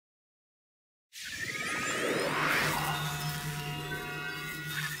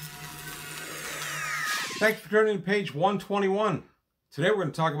Thanks for turning to page 121. Today we're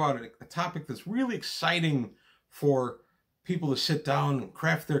going to talk about a topic that's really exciting for people to sit down and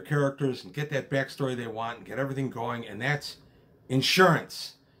craft their characters and get that backstory they want and get everything going, and that's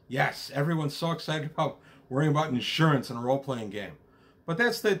insurance. Yes, everyone's so excited about worrying about insurance in a role-playing game. But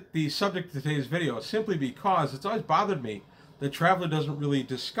that's the subject of today's video, simply because it's always bothered me that Traveller doesn't really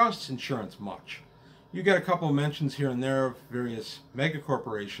discuss insurance much. You get a couple of mentions here and there of various mega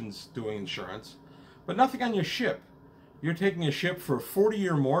corporations doing insurance, but nothing on your ship. You're taking a ship for a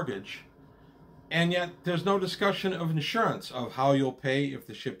 40-year mortgage, and yet there's no discussion of insurance, of how you'll pay if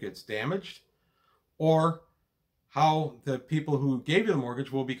the ship gets damaged, or how the people who gave you the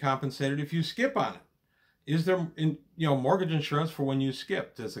mortgage will be compensated if you skip on it. Is there, mortgage insurance for when you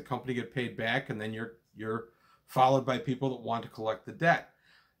skip? Does the company get paid back, and then you're followed by people that want to collect the debt?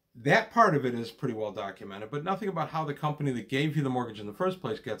 That part of it is pretty well documented, but nothing about how the company that gave you the mortgage in the first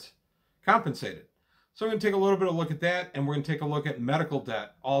place gets compensated. So we're going to take a little bit of a look at that, and we're going to take a look at medical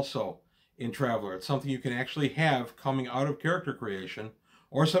debt also in Traveller. It's something you can actually have coming out of character creation,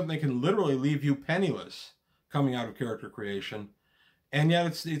 or something that can literally leave you penniless coming out of character creation, and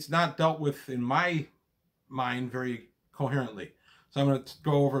yet it's not dealt with, in my mind, very coherently. So I'm going to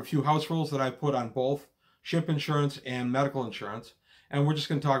go over a few house rules that I put on both ship insurance and medical insurance, and we're just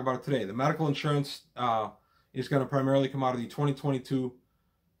going to talk about it today. The medical insurance is going to primarily come out of the 2022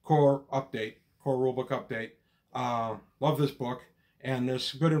 core rulebook update. Love this book, and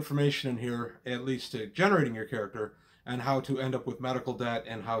there's good information in here, at least to generating your character, and how to end up with medical debt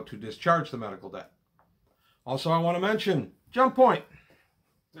and how to discharge the medical debt. Also, I want to mention Jump Point.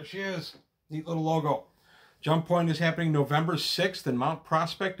 There she is. Neat little logo. Jump Point is happening November 6th in Mount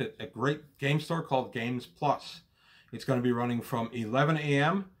Prospect at a great game store called Games Plus. It's going to be running from 11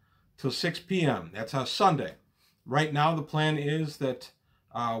 a.m. till 6 p.m. That's on Sunday. Right now, the plan is that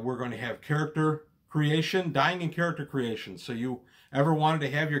we're going to have character creation, dying in character creation. So you ever wanted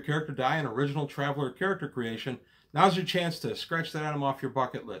to have your character die in original Traveller character creation, now's your chance to scratch that item off your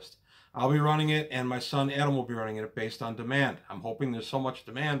bucket list. I'll be running it, and my son Adam will be running it based on demand. I'm hoping there's so much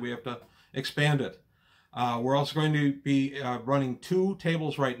demand we have to expand it. We're also going to be running 2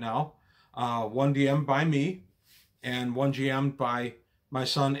 tables right now, one DM by me and one GM by my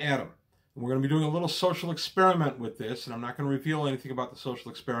son Adam. And we're going to be doing a little social experiment with this, and I'm not going to reveal anything about the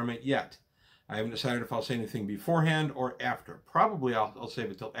social experiment yet. I haven't decided if I'll say anything beforehand or after. Probably I'll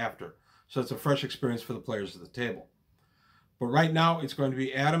save it till after, so it's a fresh experience for the players at the table. But right now, it's going to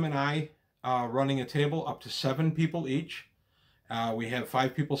be Adam and I running a table up to 7 people each. We have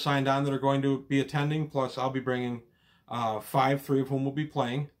 5 people signed on that are going to be attending, plus I'll be bringing 5, 3 of whom will be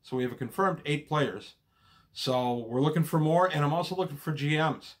playing. So we have a confirmed 8 players. So we're looking for more, and I'm also looking for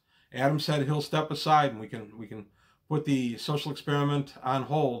GMs. Adam said he'll step aside, and we can put the social experiment on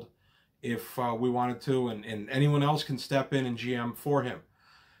hold if we wanted to, and anyone else can step in and GM for him.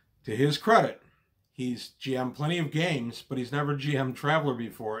 To his credit, he's GM plenty of games, but he's never GM Traveller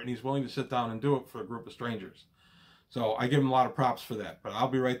before, and he's willing to sit down and do it for a group of strangers. So I give him a lot of props for that, but I'll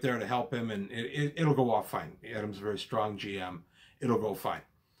be right there to help him, and it'll go off fine. Adam's a very strong GM. It'll go fine.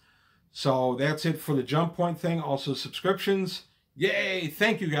 So that's it for the Jump Point thing. Also, subscriptions. Yay!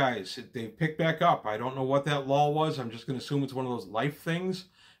 Thank you guys. They picked back up. I don't know what that lull was. I'm just going to assume it's one of those life things.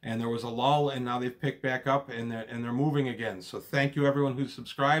 And there was a lull, and now they've picked back up, and they're moving again. So thank you, everyone who's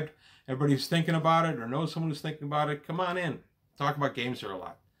subscribed. Everybody who's thinking about it or knows someone who's thinking about it, come on in. Talk about games here a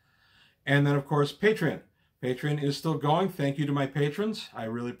lot. And then, of course, Patreon. Patreon is still going. Thank you to my patrons. I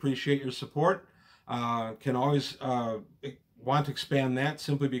really appreciate your support. Can always want to expand that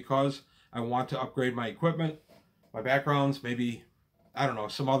simply because I want to upgrade my equipment, my backgrounds, maybe, I don't know,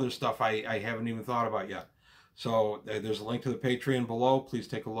 some other stuff I haven't even thought about yet. So there's a link to the Patreon below. Please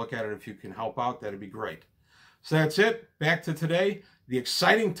take a look at it. If you can help out, that'd be great. So that's it. Back to today, the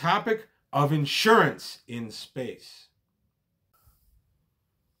exciting topic of insurance in space.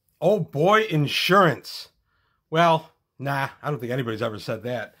 Oh boy, insurance. Well, nah, I don't think anybody's ever said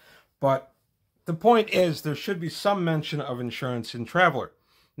that. But the point is, there should be some mention of insurance in Traveller.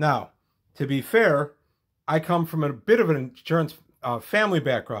 Now, to be fair, I come from a bit of an insurance family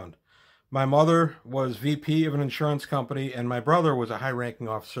background. My mother was VP of an insurance company, and my brother was a high-ranking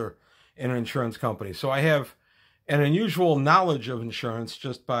officer in an insurance company. So I have an unusual knowledge of insurance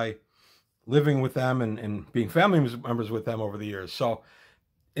just by living with them and being family members with them over the years. So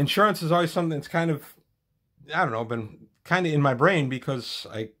insurance is always something that's kind of, I don't know, been kind of in my brain because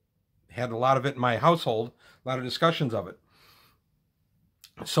I had a lot of it in my household, a lot of discussions of it.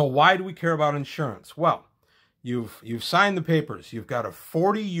 So why do we care about insurance? Well, you've signed the papers. You've got a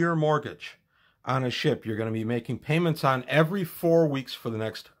 40-year mortgage on a ship. You're going to be making payments on every 4 weeks for the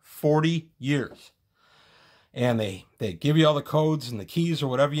next 40 years. and they give you all the codes and the keys or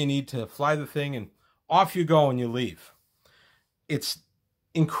whatever you need to fly the thing, and off you go and you leave. It's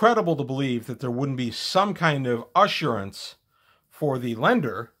incredible to believe that there wouldn't be some kind of assurance for the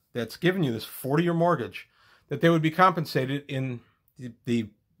lender that's given you this 40-year mortgage, that they would be compensated in the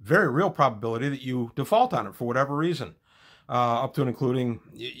very real probability that you default on it for whatever reason, up to and including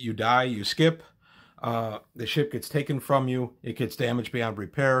you die, you skip, the ship gets taken from you, it gets damaged beyond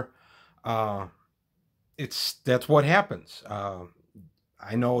repair. That's what happens.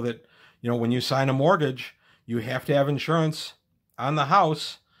 I know that, when you sign a mortgage, you have to have insurance on the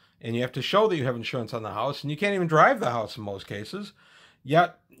house, and you have to show that you have insurance on the house, and you can't even drive the house in most cases.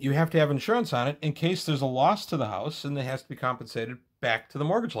 Yet you have to have insurance on it in case there's a loss to the house, and it has to be compensated back to the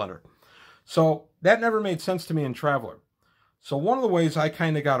mortgage lender. So that never made sense to me in Traveler. So one of the ways I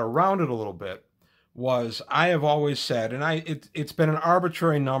kind of got around it a little bit was, I have always said, and it's been an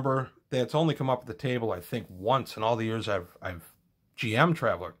arbitrary number that's only come up at the table, I think, once in all the years I've GM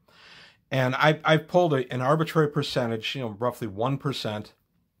Traveler. And I've pulled an arbitrary percentage, roughly 1%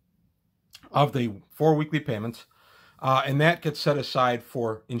 of the 4 weekly payments, and that gets set aside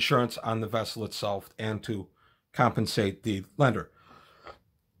for insurance on the vessel itself and to compensate the lender.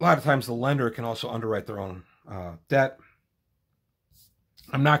 A lot of times the lender can also underwrite their own debt.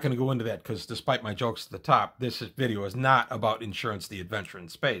 I'm not going to go into that because, despite my jokes at the top, this video is not about Insurance the Adventure in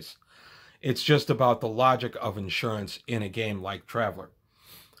Space. It's just about the logic of insurance in a game like Traveler.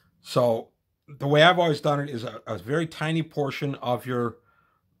 So the way I've always done it is a very tiny portion of your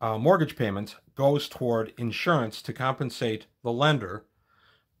mortgage payments goes toward insurance to compensate the lender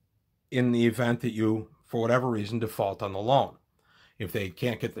in the event that you, for whatever reason, default on the loan. If they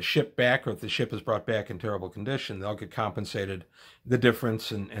can't get the ship back, or if the ship is brought back in terrible condition, they'll get compensated the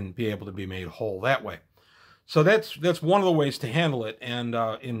difference and be able to be made whole that way. So that's one of the ways to handle it. And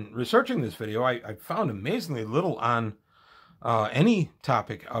in researching this video, I found amazingly little on any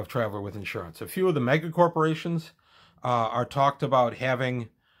topic of Traveler with insurance. A few of the mega corporations are talked about having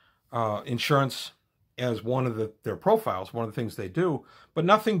insurance as one of their profiles, one of the things they do, but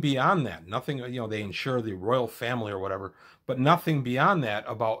nothing beyond that. Nothing, they insure the royal family or whatever, but nothing beyond that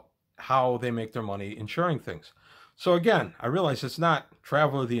about how they make their money insuring things. So again, I realize it's not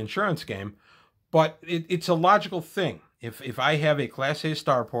Traveler the insurance game, but it's a logical thing. If I have a Class A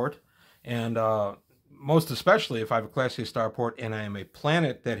starport, and most especially if I have a Class A starport and I am a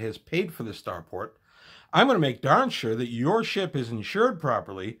planet that has paid for the starport, I'm going to make darn sure that your ship is insured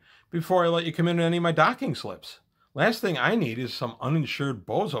properly before I let you come into any of my docking slips. Last thing I need is some uninsured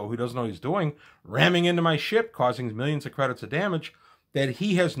bozo who doesn't know what he's doing ramming into my ship, causing millions of credits of damage that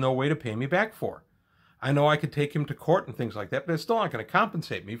he has no way to pay me back for. I know I could take him to court and things like that, but it's still not going to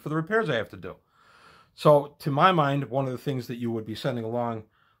compensate me for the repairs I have to do. So, to my mind, one of the things that you would be sending along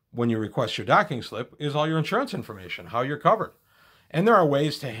when you request your docking slip is all your insurance information, how you're covered. And there are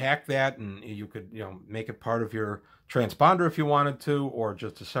ways to hack that, and you could, make it part of your transponder if you wanted to, or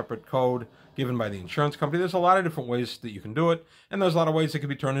just a separate code given by the insurance company. There's a lot of different ways that you can do it, and there's a lot of ways it could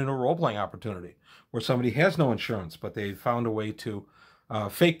be turned into a role-playing opportunity where somebody has no insurance, but they found a way to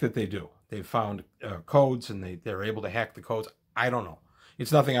fake that they do. They've found codes, and they're able to hack the codes. I don't know.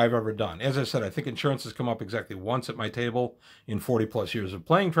 It's nothing I've ever done. As I said, I think insurance has come up exactly once at my table in 40-plus years of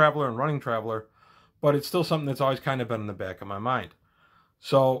playing Traveler and running Traveler, but it's still something that's always kind of been in the back of my mind.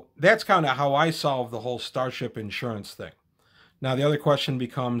 So that's kind of how I solve the whole Starship insurance thing. Now, the other question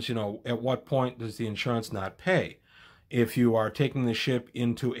becomes, at what point does the insurance not pay? If you are taking the ship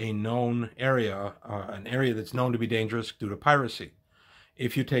into a known area, an area that's known to be dangerous due to piracy.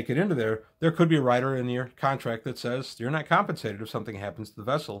 If you take it into there could be a rider in your contract that says you're not compensated if something happens to the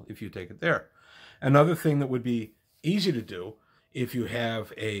vessel if you take it there. Another thing that would be easy to do if you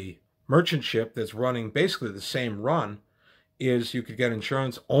have a merchant ship that's running basically the same run is you could get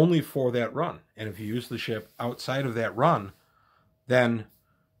insurance only for that run. And if you use the ship outside of that run, then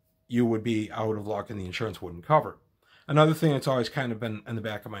you would be out of luck and the insurance wouldn't cover. Another thing that's always kind of been in the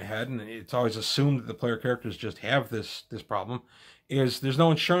back of my head, and it's always assumed that the player characters just have this problem, is there's no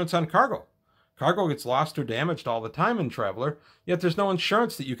insurance on cargo. Cargo gets lost or damaged all the time in Traveler, yet there's no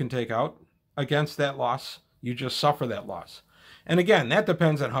insurance that you can take out against that loss. You just suffer that loss. And again, that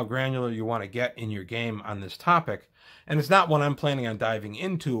depends on how granular you want to get in your game on this topic. And it's not one I'm planning on diving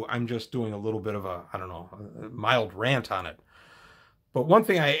into. I'm just doing a little bit of a mild rant on it. But one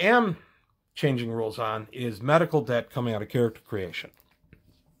thing I am changing rules on is medical debt coming out of character creation.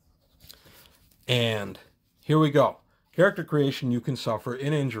 And here we go. Character creation, you can suffer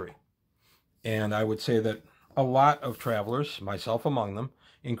an injury. And I would say that a lot of Travelers, myself among them,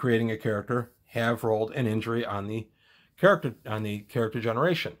 in creating a character, have rolled an injury on the character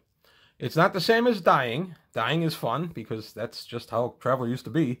generation. It's not the same as dying. Dying is fun because that's just how Traveler used to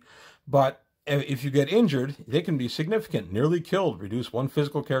be. But if you get injured, they can be significant. Nearly killed. Reduce one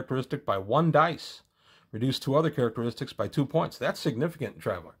physical characteristic by 1 dice. Reduce 2 other characteristics by 2 points. That's significant in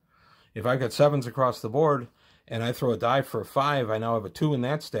Traveler. If I've got 7s across the board and I throw a die for a 5, I now have a 2 in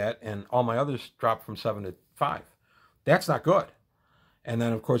that stat, and all my others drop from 7 to 5. That's not good. And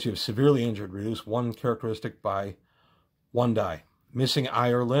then, of course, you have severely injured. Reduce 1 characteristic by 1 die. Missing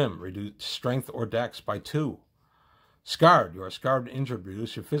eye or limb. Reduce strength or dex by 2. Scarred. You are scarred and injured.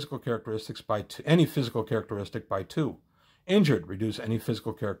 Reduce your physical characteristics by 2. Any physical characteristic by 2. Injured. Reduce any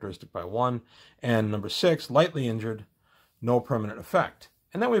physical characteristic by 1. And number 6, lightly injured. No permanent effect.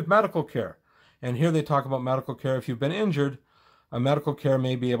 And then we have medical care. And here they talk about medical care. If you've been injured, a medical care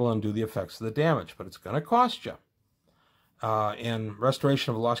may be able to undo the effects of the damage, but it's going to cost you. And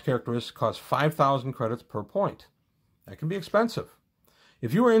restoration of a lost characteristic costs 5,000 credits per point. That can be expensive.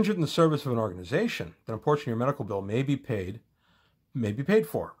 If you were injured in the service of an organization, then a portion of your medical bill may be paid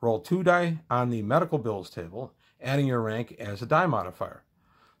for. Roll 2 die on the medical bills table, adding your rank as a die modifier.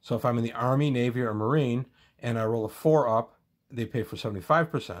 So if I'm in the Army, Navy, or Marine, and I roll a 4 up, they pay for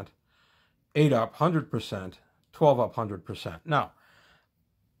 75%, 8 up, 100%, 12 up, 100%. Now,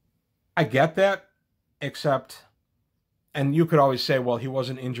 I get that, except, and you could always say, well, he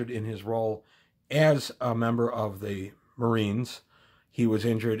wasn't injured in his role as a member of the Marines. He was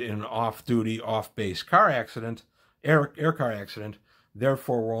injured in an off-duty, off-base car accident, air car accident.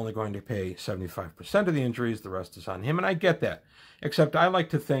 Therefore, we're only going to pay 75% of the injuries. The rest is on him, and I get that. Except I like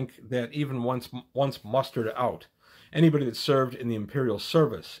to think that even once mustered out, anybody that served in the Imperial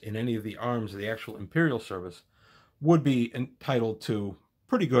service, in any of the arms of the actual Imperial service, would be entitled to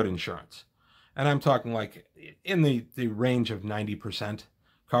pretty good insurance. And I'm talking like in the range of 90%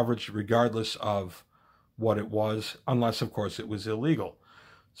 coverage, regardless of what it was, unless, of course, it was illegal.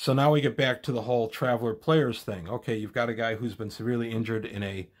 So now we get back to the whole Traveler players thing. Okay, you've got a guy who's been severely injured in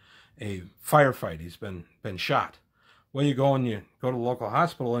a firefight. He's been shot. Well, you go to the local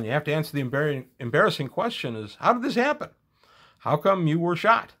hospital, and you have to answer the embarrassing question is, how did this happen? How come you were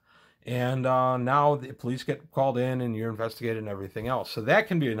shot? And now the police get called in, and you're investigated and everything else. So that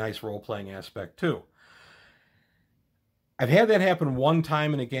can be a nice role-playing aspect, too. I've had that happen one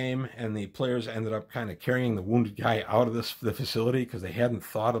time in a game, and the players ended up kind of carrying the wounded guy out of the facility because they hadn't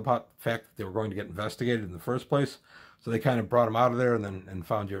thought about the fact that they were going to get investigated in the first place. So they kind of brought him out of there and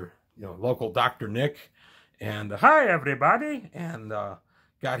found your local Dr. Nick, and hi everybody, and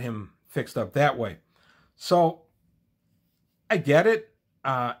got him fixed up that way. So I get it,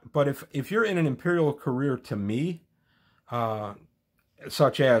 but if you're in an Imperial career, to me,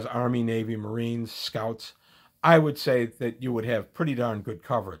 such as Army, Navy, Marines, Scouts, I would say that you would have pretty darn good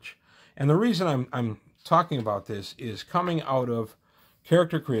coverage. And the reason I'm talking about this is coming out of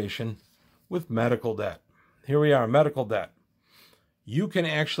character creation with medical debt. Here we are, medical debt. You can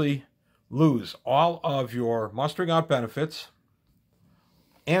actually lose all of your mustering out benefits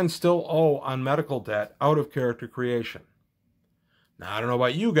and still owe on medical debt out of character creation. Now, I don't know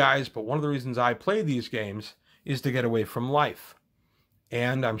about you guys, but one of the reasons I play these games is to get away from life.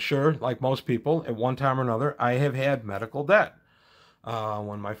 And I'm sure, like most people, at one time or another, I have had medical debt.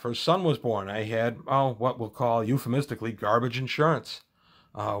 When my first son was born, I had, what we'll call euphemistically garbage insurance.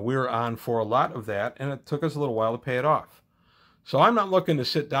 We were on for a lot of that, and it took us a little while to pay it off. So I'm not looking to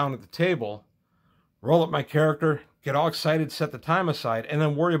sit down at the table, roll up my character, get all excited, set the time aside, and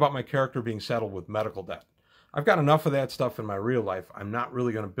then worry about my character being saddled with medical debt. I've got enough of that stuff in my real life. I'm not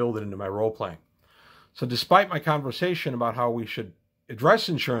really going to build it into my role-playing. So despite my conversation about how we should address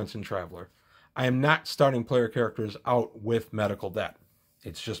insurance in Traveler, I am not starting player characters out with medical debt.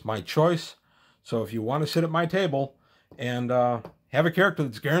 It's just my choice. So if you want to sit at my table and have a character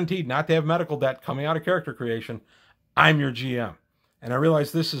that's guaranteed not to have medical debt coming out of character creation, I'm your GM. And I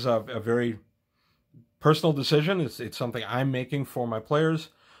realize this is a very personal decision. It's something I'm making for my players,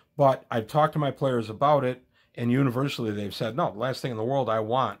 but I've talked to my players about it, and universally they've said, no, the last thing in the world I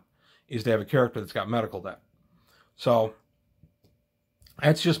want is to have a character that's got medical debt. So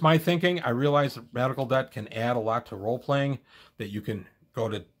that's just my thinking. I realize that medical debt can add a lot to role-playing, that you can go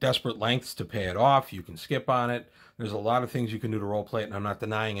to desperate lengths to pay it off. You can skip on it. There's a lot of things you can do to role-play it, and I'm not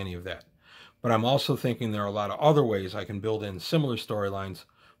denying any of that. But I'm also thinking there are a lot of other ways I can build in similar storylines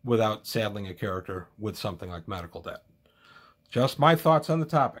without saddling a character with something like medical debt. Just my thoughts on the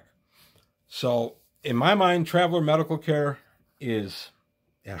topic. So, in my mind, Traveler medical care is,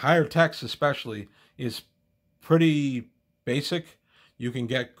 at higher techs especially, is pretty basic. You can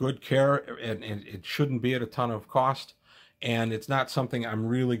get good care, and it shouldn't be at a ton of cost. And it's not something I'm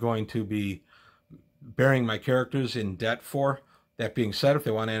really going to be bearing my characters in debt for. That being said, if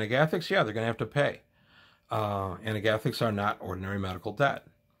they want Anagathics, yeah, they're going to have to pay. Anagathics are not ordinary medical debt.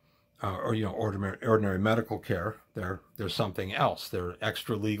 Or ordinary medical care. They're something else. They're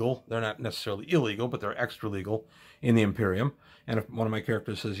extra legal. They're not necessarily illegal, but they're extra legal in the Imperium. And if one of my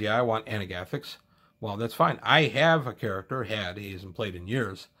characters says, yeah, I want Anagathics, well, that's fine. I have a character, he hasn't played in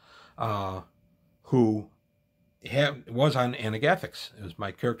years, who was on Anagathics. It was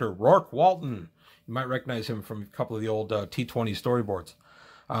my character, Rourke Walton. You might recognize him from a couple of the old T20 storyboards.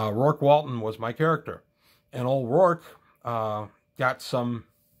 Rourke Walton was my character. And old Rourke got some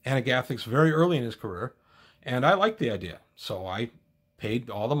Anagathics very early in his career, and I liked the idea. So I paid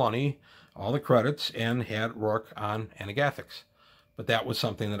all the money, all the credits, and had Rourke on Anagathics. But that was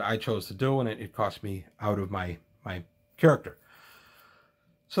something that I chose to do, and it cost me out of my character.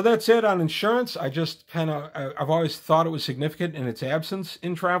 So that's it on insurance. I've always thought it was significant in its absence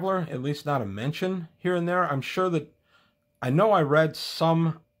in Traveller, at least not a mention here and there. I'm sure that, I know I read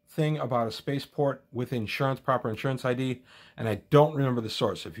something about a spaceport with insurance, proper insurance ID, and I don't remember the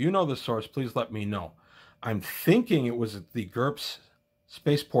source. If you know the source, please let me know. I'm thinking it was the GURPS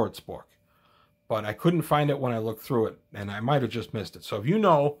Spaceports book, but I couldn't find it when I looked through it, and I might have just missed it. So if you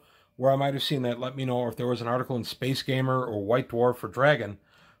know where I might have seen that, let me know. Or if there was an article in Space Gamer or White Dwarf or Dragon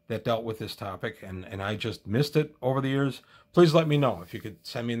that dealt with this topic, and I just missed it over the years, please let me know. If you could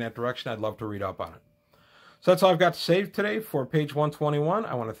send me in that direction, I'd love to read up on it. So that's all I've got to say today for page 121.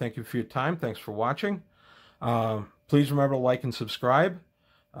 I want to thank you for your time. Thanks for watching. Please remember to like and subscribe.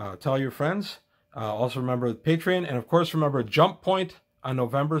 Tell your friends. Also remember the Patreon. And of course, remember Jump Point on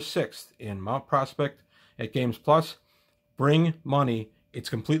November 6th in Mount Prospect at Games Plus. Bring money. It's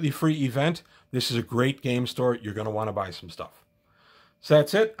a completely free event. This is a great game store. You're going to want to buy some stuff. So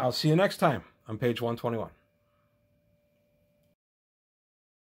that's it. I'll see you next time on page 121.